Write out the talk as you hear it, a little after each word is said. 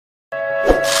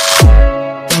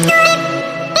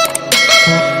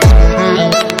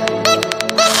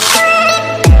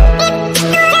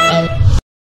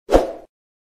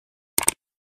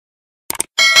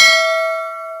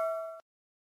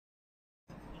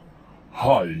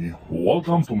Hi!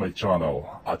 Welcome to my channel.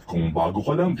 At kung bago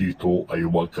ka lang dito ay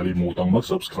huwag kalimutang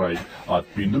mag-subscribe at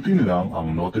pindutin lang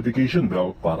ang notification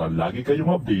bell para lagi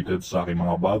kayong updated sa aking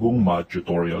mga bagong math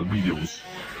tutorial videos.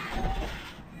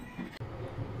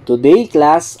 Today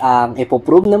class, ang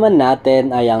ipoprove naman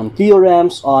natin ay ang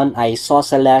Theorems on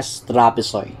Isosceles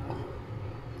Trapezoid.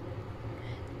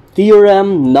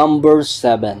 Theorem number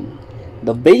 7.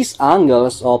 The base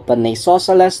angles of an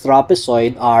isosceles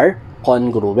trapezoid are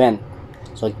congruent.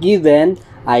 So given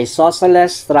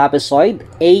isosceles trapezoid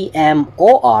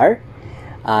AMOR,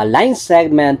 line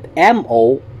segment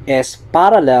MO is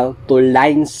parallel to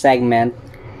line segment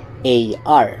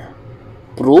AR.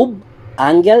 Prove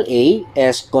angle A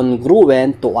is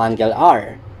congruent to angle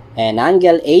R, and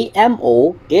angle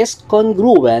AMO is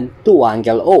congruent to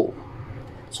angle O.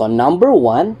 So number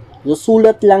 1,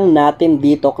 susulat lang natin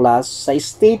dito class sa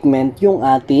statement yung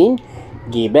ating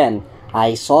given.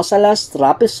 Isosceles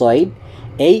trapezoid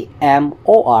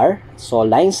AMOR, so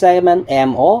line segment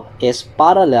MO is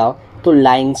parallel to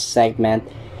line segment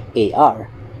AR.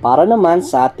 Para naman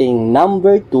sa ating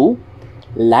number 2,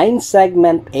 line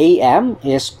segment AM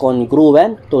is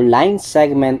congruent to line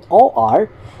segment OR,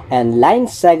 and line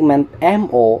segment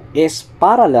MO is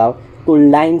parallel to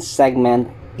line segment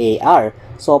AR.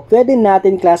 So, pwede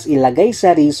natin class ilagay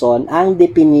sa reason ang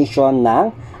definition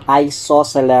ng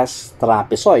isosceles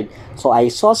trapezoid. So,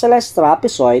 isosceles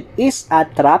trapezoid is a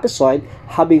trapezoid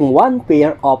having one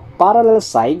pair of parallel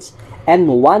sides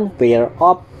and one pair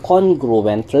of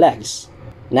congruent legs.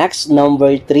 Next,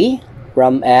 number 3,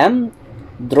 from M,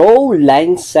 draw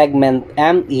line segment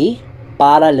ME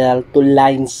parallel to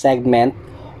line segment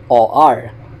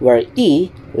OR, where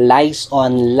E lies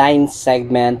on line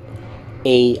segment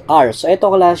AR. So,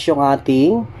 ito class yung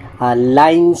ating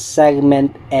line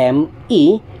segment ME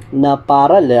na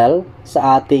parallel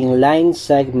sa ating line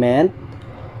segment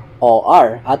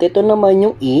OR. At ito naman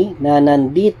yung E na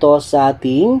nandito sa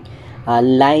ating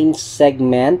line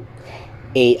segment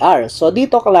AR. So,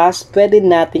 dito class, pwede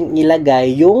nating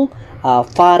ilagay yung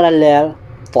parallel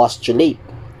postulate.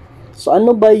 So,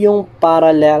 ano ba yung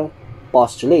parallel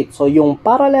postulate? So, yung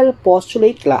parallel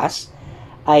postulate class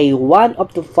ay one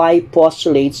of the 5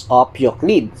 postulates of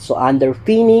Euclid. So,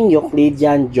 underpinning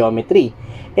Euclidean geometry.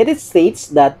 It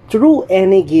states that through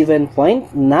any given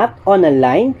point not on a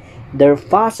line, there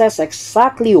passes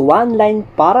exactly one line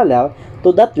parallel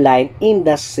to that line in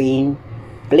the same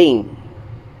plane.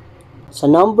 So,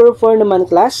 number 4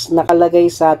 naman class, nakalagay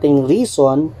sa ating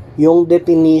reason yung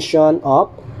definition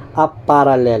of a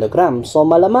parallelogram. So,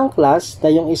 malamang class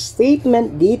na yung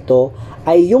statement dito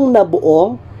ay yung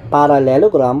nabuong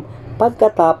parallelogram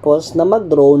pagkatapos na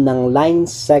mag-draw ng line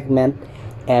segment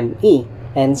ME.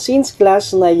 And since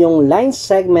class na yung line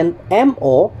segment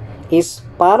MO is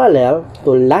parallel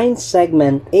to line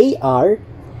segment AR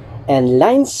and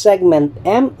line segment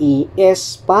ME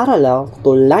is parallel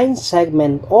to line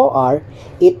segment OR,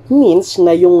 it means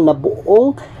na yung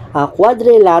nabuong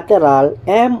quadrilateral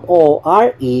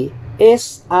MORE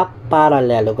is a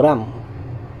parallelogram.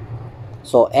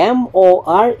 So,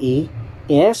 MORE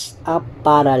is a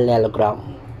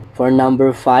parallelogram. For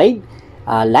number 5,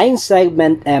 line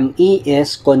segment ME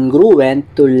is congruent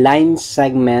to line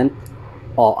segment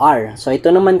OR. So,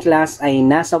 ito naman class ay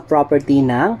nasa property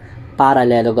ng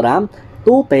parallelogram.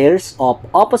 Two pairs of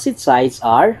opposite sides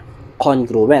are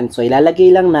congruent. So,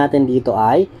 ilalagay lang natin dito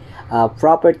ay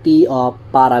property of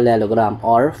parallelogram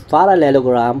or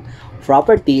parallelogram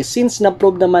property, since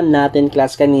na-prove naman natin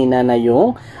class kanina na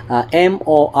yung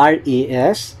MORE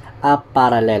is a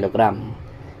parallelogram.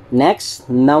 Next,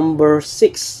 number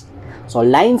 6. So,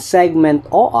 line segment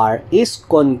OR is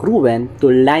congruent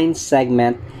to line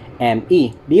segment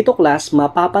ME. Dito class,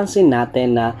 mapapansin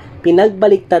natin na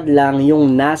pinagbaliktad lang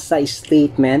yung nasa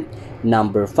statement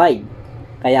number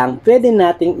 5. Kaya ang pwede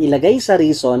nating ilagay sa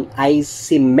reason ay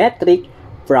symmetric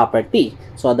property.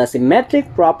 So, the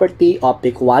symmetric property of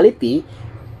equality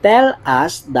tell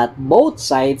us that both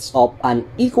sides of an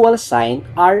equal sign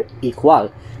are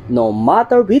equal, no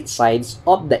matter which sides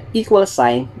of the equal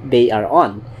sign they are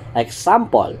on.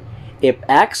 Example, if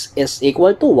x is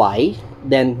equal to y,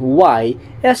 then y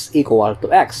is equal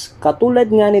to x. Katulad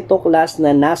nga nito class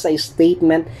na nasa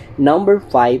statement number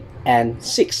 5 and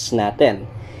 6 natin.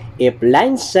 If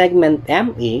line segment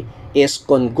ME is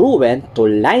congruent to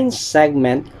line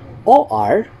segment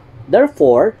OR,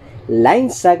 therefore,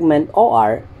 line segment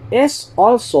OR is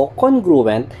also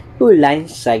congruent to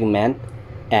line segment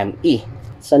ME.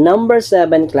 Sa number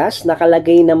 7 class,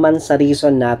 nakalagay naman sa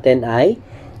reason natin ay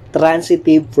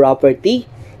transitive property,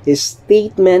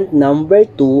 statement number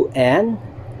 2 and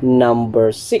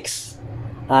number 6.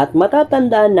 At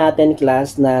matatandaan natin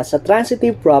class na sa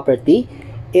transitive property,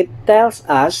 it tells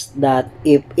us that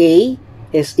if A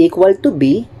is equal to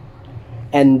B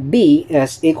and B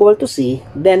is equal to C,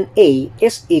 then A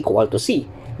is equal to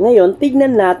C. Ngayon,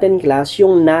 tignan natin class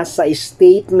yung nasa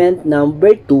statement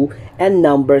number 2 and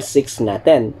number 6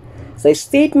 natin. Sa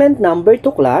statement number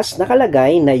 2 class,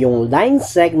 nakalagay na yung line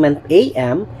segment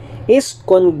AM is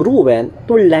congruent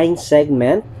to line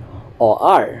segment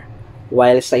OR.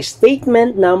 While sa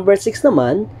statement number 6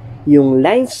 naman, yung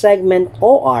line segment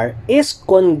OR is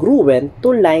congruent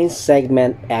to line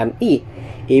segment ME.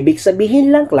 Ibig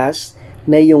sabihin lang class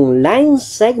na yung line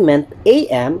segment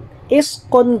AM is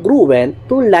congruent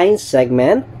to line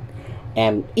segment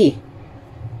ME.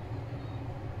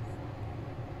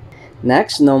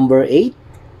 Next, number 8.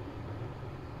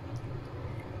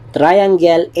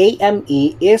 Triangle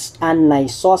AME is an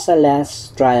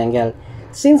isosceles triangle.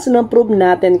 Since na-prove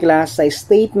natin class sa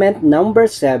statement number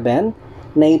 7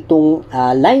 na itong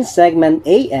line segment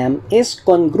AM is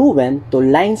congruent to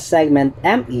line segment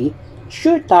ME,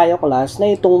 sure tayo class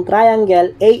na itong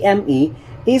triangle AME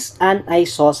is an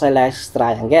isosceles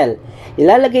triangle.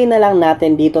 Ilalagay na lang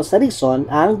natin dito sa reason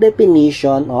ang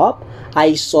definition of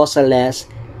isosceles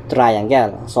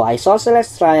triangle. So,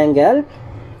 isosceles triangle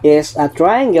is a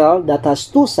triangle that has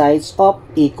two sides of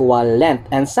equal length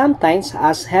and sometimes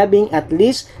as having at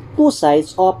least two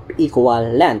sides of equal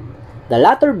length. The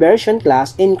latter version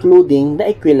class including the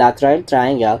equilateral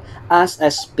triangle as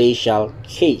a special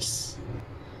case.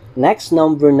 Next,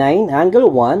 number 9,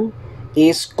 angle 1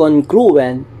 is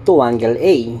congruent to angle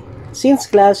A.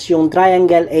 Since class yung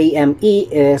triangle AME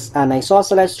is an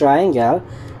isosceles triangle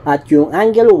at yung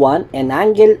angle 1 and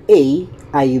angle A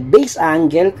ay base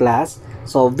angle class,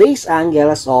 so base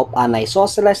angles of an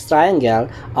isosceles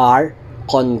triangle are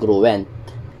congruent.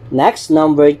 Next,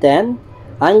 number 10,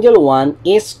 angle 1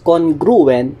 is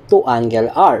congruent to angle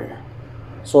R.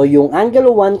 So, yung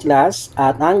angle 1 class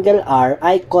at angle R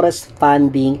ay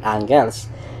corresponding angles.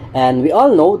 And we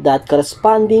all know that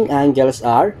corresponding angles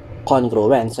are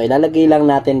congruent. So, ilalagay lang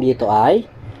natin dito ay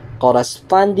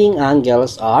corresponding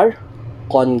angles are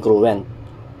congruent.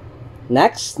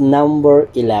 Next, number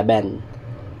 11.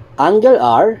 Angle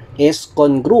R is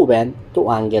congruent to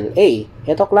angle A.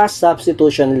 Ito class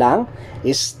substitution lang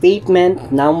is statement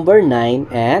number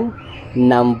 9 and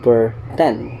number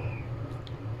 10.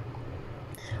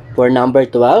 For number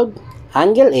 12,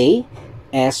 angle A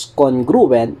is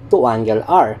congruent to angle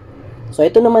R. So,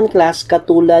 ito naman class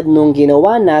katulad nung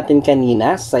ginawa natin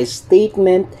kanina sa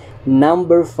statement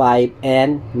number 5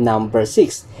 and number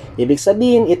 6. Ibig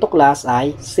sabihin, ito class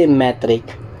ay symmetric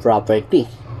property.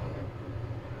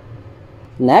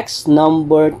 Next,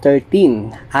 number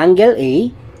 13. Angle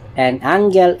A and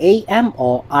angle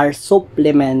AMO are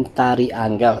supplementary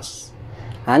angles.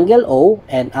 Angle O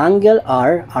and angle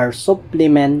R are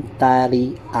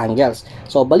supplementary angles.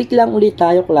 So, balik lang ulit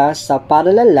tayo class sa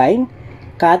parallel line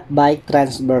cut by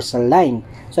transversal line.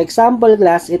 So, example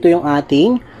class, ito yung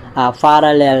ating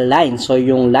parallel line. So,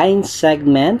 yung line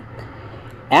segment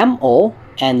MO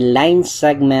and line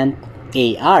segment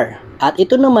AR. At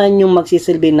ito naman yung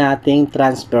magsisilbi nating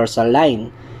transversal line.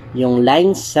 Yung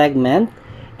line segment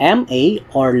MA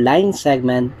or line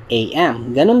segment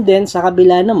AM. Ganon din sa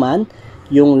kabila naman,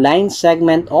 yung line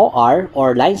segment OR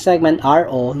or line segment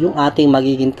RO, yung ating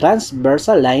magiging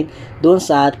transversal line doon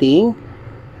sa ating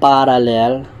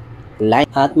parallel line.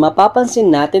 At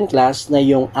mapapansin natin class na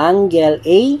yung angle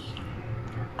A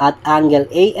at angle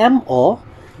AMO,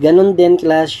 ganun din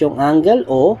class yung angle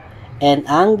O and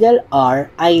angle R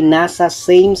ay nasa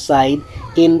same side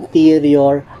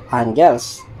interior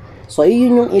angles. So,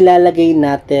 yun yung ilalagay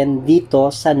natin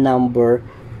dito sa number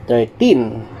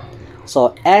 13.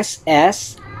 So,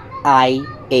 SSIAS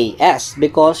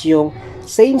because yung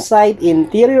same side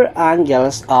interior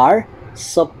angles are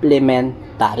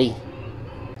supplementary.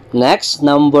 Next,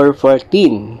 number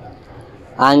 14.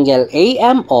 Angle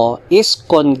AMO is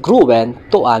congruent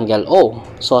to angle O.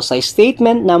 So, sa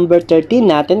statement number 13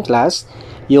 natin class,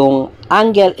 yung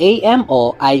angle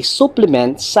AMO ay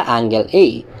supplement sa angle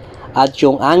A. At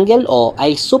yung angle O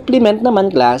ay supplement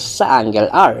naman class sa angle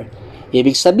R.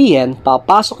 Ibig sabihin,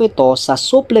 papasok ito sa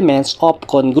supplements of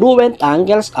congruent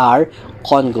angles are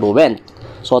congruent.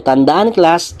 So, tandaan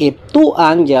class, if two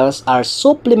angles are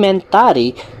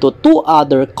supplementary to two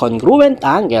other congruent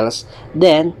angles,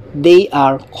 then they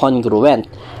are congruent.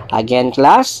 Again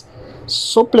class,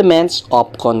 supplements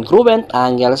of congruent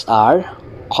angles are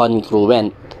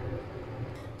congruent.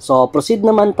 So, proceed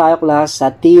naman tayo class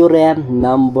sa theorem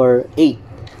number 8.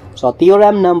 So,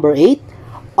 theorem number 8,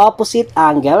 opposite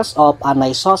angles of an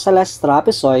isosceles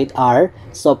trapezoid are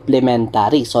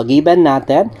supplementary. So, given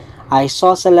natin,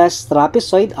 isosceles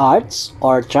trapezoid arcs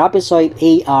or trapezoid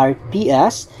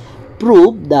ARTS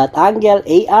prove that angle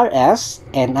ARS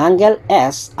and angle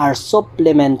S are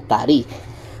supplementary.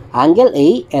 Angle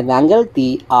A and angle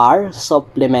T are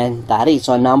supplementary.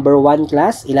 So, number 1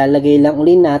 class, ilalagay lang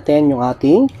ulit natin yung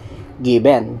ating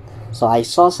given. So,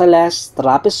 isosceles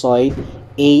trapezoid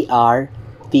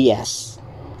ARTS.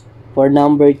 For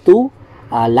number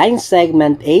 2, line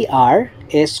segment AR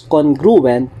is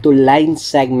congruent to line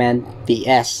segment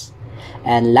TS.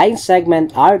 And line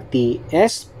segment RT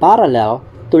is parallel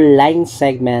to line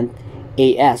segment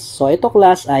AS. So, ito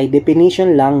class ay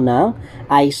definition lang ng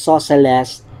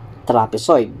isosceles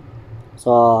trapezoid.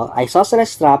 So,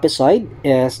 isosceles trapezoid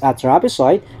is a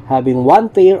trapezoid having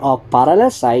one pair of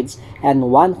parallel sides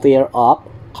and one pair of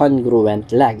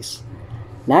congruent legs.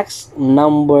 Next,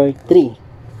 number 3.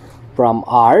 From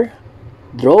R,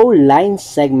 draw line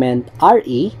segment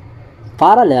RE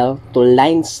parallel to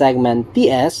line segment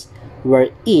TS where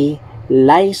E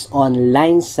lies on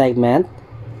line segment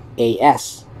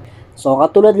AS. So,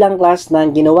 katulad lang class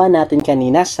ng ginawa natin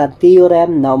kanina sa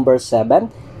Theorem number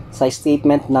 7, sa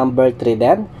statement number 3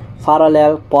 din,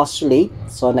 parallel postulate.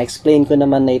 So, na-explain ko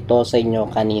naman na ito sa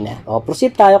inyo kanina. O,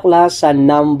 proceed tayo class sa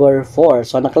number 4.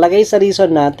 So, nakalagay sa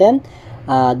reason natin,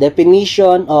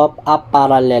 definition of a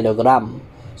parallelogram.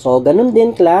 So, ganun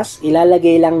din class,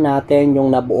 ilalagay lang natin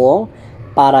yung nabuong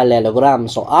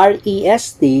parallelogram. So,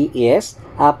 REST is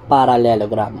a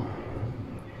parallelogram.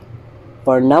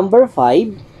 For number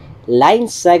 5, line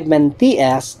segment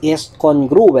TS is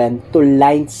congruent to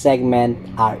line segment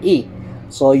RE.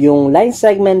 So, yung line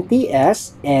segment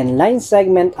TS and line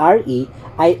segment RE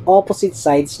ay opposite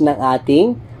sides ng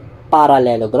ating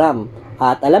parallelogram.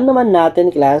 At alam naman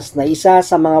natin class na isa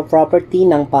sa mga property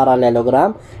ng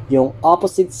parallelogram, yung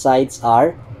opposite sides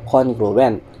are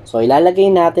congruent. So, ilalagay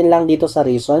natin lang dito sa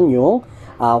reason yung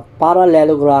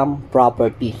parallelogram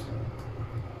property.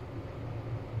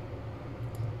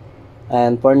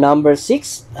 And for number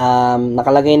 6,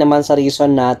 nakalagay naman sa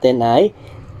reason natin ay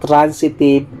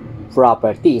transitive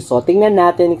property. So, tingnan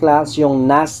natin class yung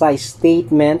nasa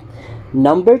statement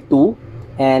number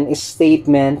 2 and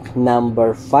statement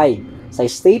number 5. Sa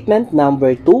statement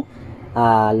number 2,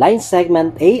 line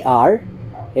segment AR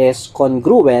is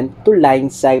congruent to line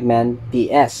segment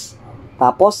TS.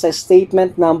 Tapos sa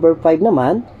statement number 5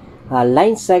 naman,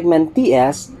 line segment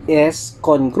TS is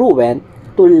congruent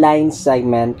to line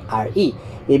segment RE.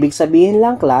 Ibig sabihin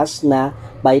lang class na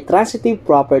by transitive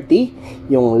property,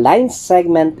 yung line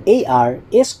segment AR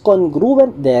is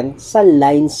congruent din sa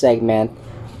line segment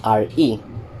RE.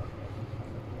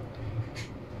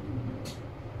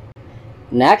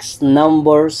 Next,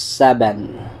 number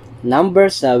 7. Number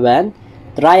 7,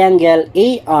 triangle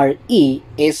ARE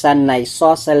is an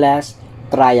isosceles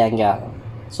triangle.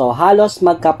 So, halos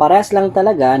magkapares lang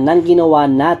talaga ng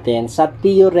ginawa natin sa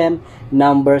Theorem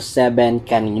number 7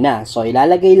 kanina. So,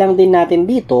 ilalagay lang din natin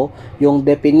dito yung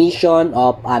definition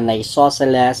of an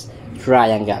isosceles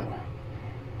triangle.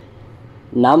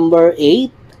 Number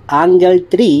 8, angle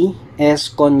 3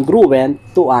 is congruent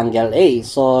to angle A.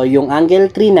 So, yung angle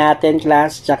 3 natin,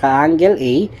 class, tsaka angle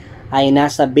A ay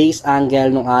nasa base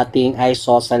angle ng ating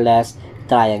isosceles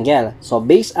triangle. So,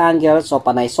 base angles of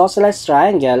an isosceles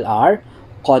triangle are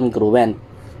congruent.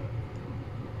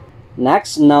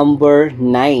 Next, number 9.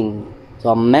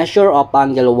 So, measure of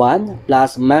angle 1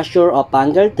 plus measure of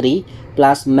angle 3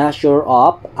 plus measure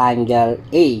of angle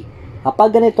A.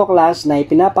 Kapag ganito class na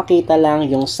ipinapakita lang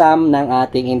yung sum ng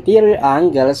ating interior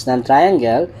angles ng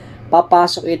triangle,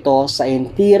 papasok ito sa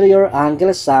interior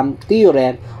angle sum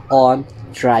theorem on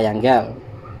triangle.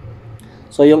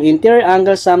 So, yung interior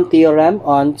angle sum theorem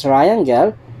on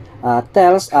triangle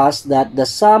tells us that the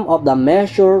sum of the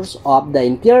measures of the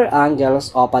interior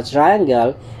angles of a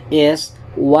triangle is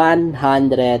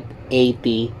 180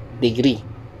 degree.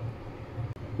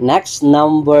 Next,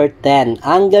 number 10.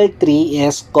 Angle 3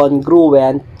 is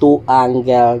congruent to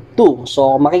angle 2.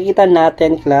 So, makikita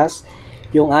natin, class,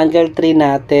 yung angle 3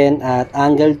 natin at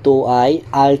angle 2 ay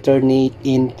alternate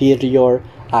interior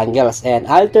angles. And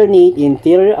alternate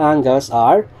interior angles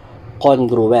are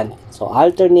congruent. So,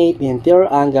 alternate interior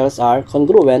angles are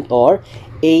congruent or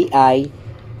AIAC.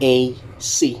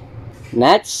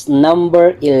 Next,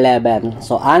 number 11.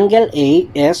 So, angle A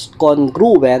is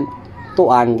congruent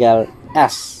to angle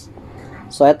S.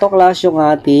 So, ito class yung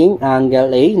ating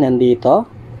angle A nandito.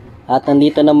 At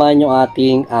nandito naman yung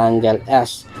ating angle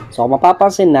S. So,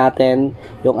 mapapansin natin,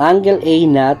 yung angle A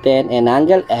natin and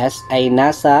angle S ay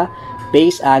nasa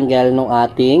base angle ng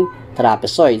ating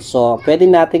trapezoid. So, pwede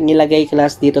natin ilagay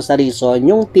class dito sa reason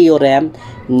yung theorem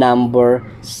number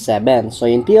 7. So,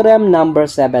 yung theorem number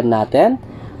 7 natin,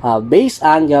 base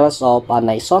angles of an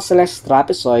isosceles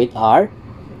trapezoid are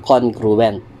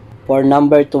congruent. For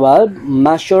number 12,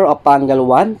 measure of angle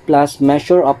 1 plus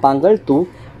measure of angle 2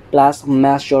 plus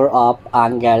measure of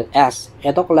angle S.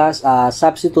 Ito class,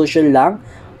 substitution lang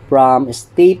from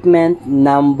statement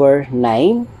number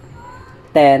 9,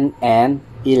 10, and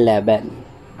 11.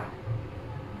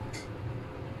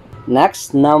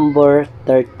 Next, number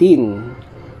 13.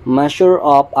 Measure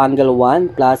of angle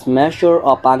 1 plus measure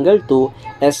of angle 2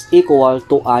 is equal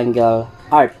to angle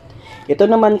art. Ito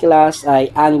naman class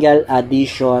ay angle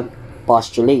addition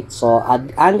postulate. So,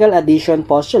 angle addition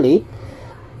postulate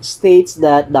states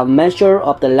that the measure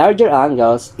of the larger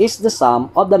angles is the sum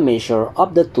of the measure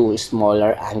of the two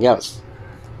smaller angles.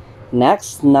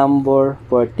 Next, number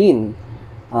 14.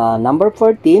 Number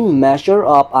 14, measure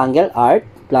of angle art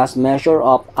plus measure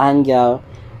of angle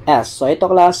S. So, ito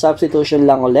class, substitution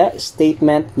lang ulit.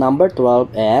 Statement number 12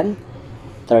 and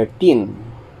 13.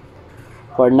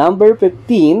 For number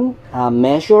 15,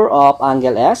 measure of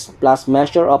angle S plus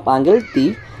measure of angle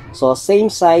T. So, same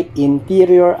side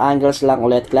interior angles lang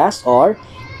ulit class, or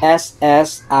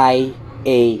SSIAS.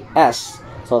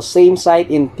 So, same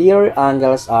side interior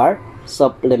angles are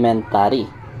supplementary.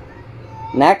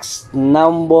 Next,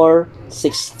 number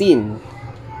 16.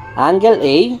 Angle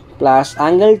A plus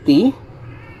angle T.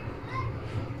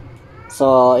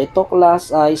 So, ito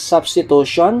class ay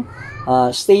substitution.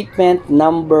 Statement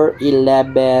number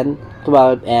 11,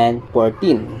 12, and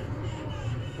 14.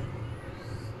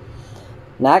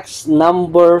 Next,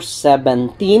 number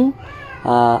 17.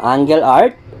 Angle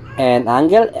art and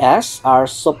angle S are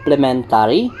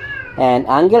supplementary, and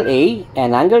angle A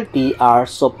and angle T are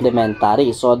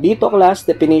supplementary. So, dito class,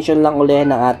 definition lang ulit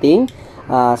ng ating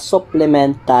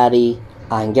supplementary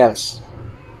angles.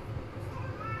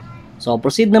 So,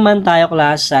 proceed naman tayo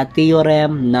class sa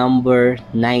theorem number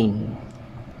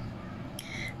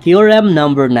 9. Theorem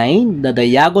number 9, the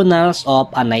diagonals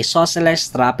of an isosceles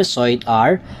trapezoid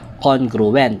are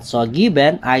congruent. So,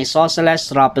 given isosceles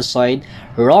trapezoid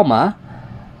Roma,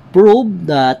 prove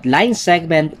that line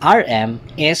segment RM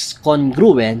is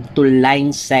congruent to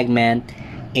line segment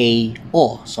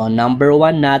AO. So, number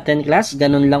 1 natin class,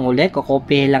 ganun lang ulit,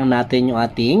 kukopihin lang natin yung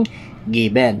ating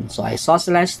given. So,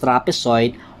 isosceles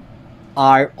trapezoid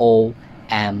ROMA.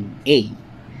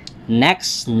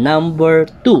 Next, number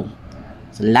 2.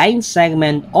 So, line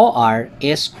segment OR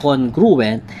is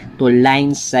congruent to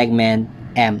line segment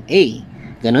MA.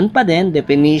 Ganun pa din,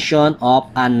 definition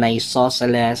of an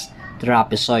isosceles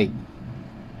trapezoid.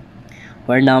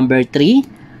 For number 3,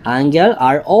 angle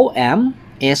ROM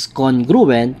is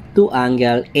congruent to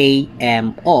angle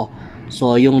AMO.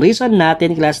 So, yung reason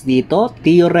natin class dito,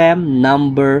 theorem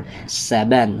number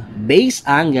 7. Base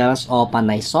angles of an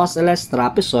isosceles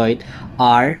trapezoid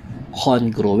are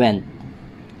congruent.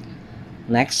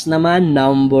 Next naman,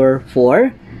 number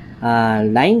 4.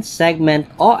 Line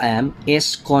segment OM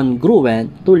is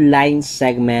congruent to line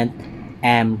segment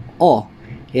MO.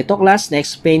 Ito class,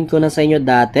 na-explain ko na sa inyo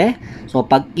dati. So,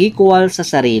 pag equal sa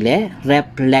sarili,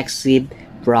 reflexive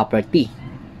property.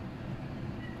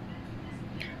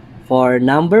 For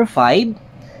number 5,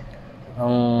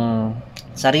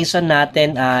 sa reason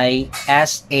natin ay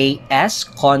SAS,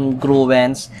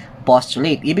 congruence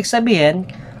postulate. Ibig sabihin,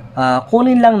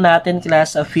 kunin lang natin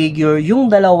class a figure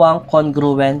yung dalawang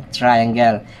congruent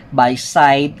triangle by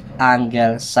side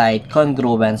angle side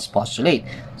congruence postulate.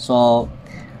 So,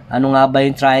 ano nga ba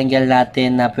yung triangle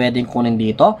natin na pwedeng kunin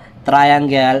dito?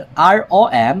 Triangle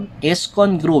ROM is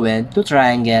congruent to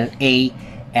triangle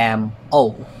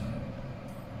AMO.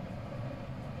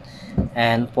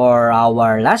 And for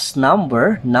our last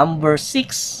number, number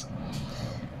 6,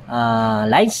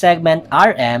 line segment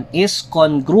RM is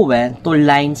congruent to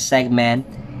line segment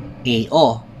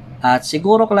AO. At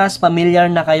siguro class, familiar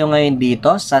na kayo ngayon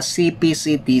dito sa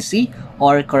CPCTC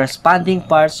or corresponding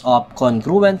parts of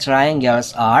congruent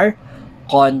triangles are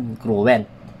congruent.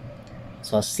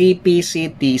 So,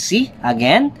 CPCTC,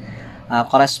 again,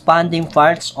 corresponding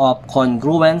parts of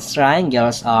congruent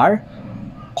triangles are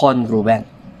congruent.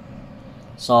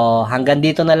 So, hanggang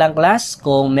dito na lang class.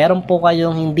 Kung meron po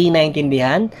kayong hindi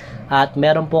naintindihan at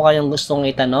meron po kayong gustong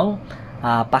itanong,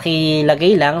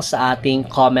 pakilagay lang sa ating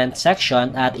comment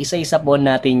section at isa-isa po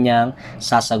natin niyang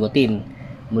sasagutin.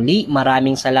 Muli,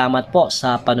 maraming salamat po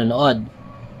sa panonood.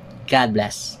 God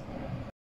bless.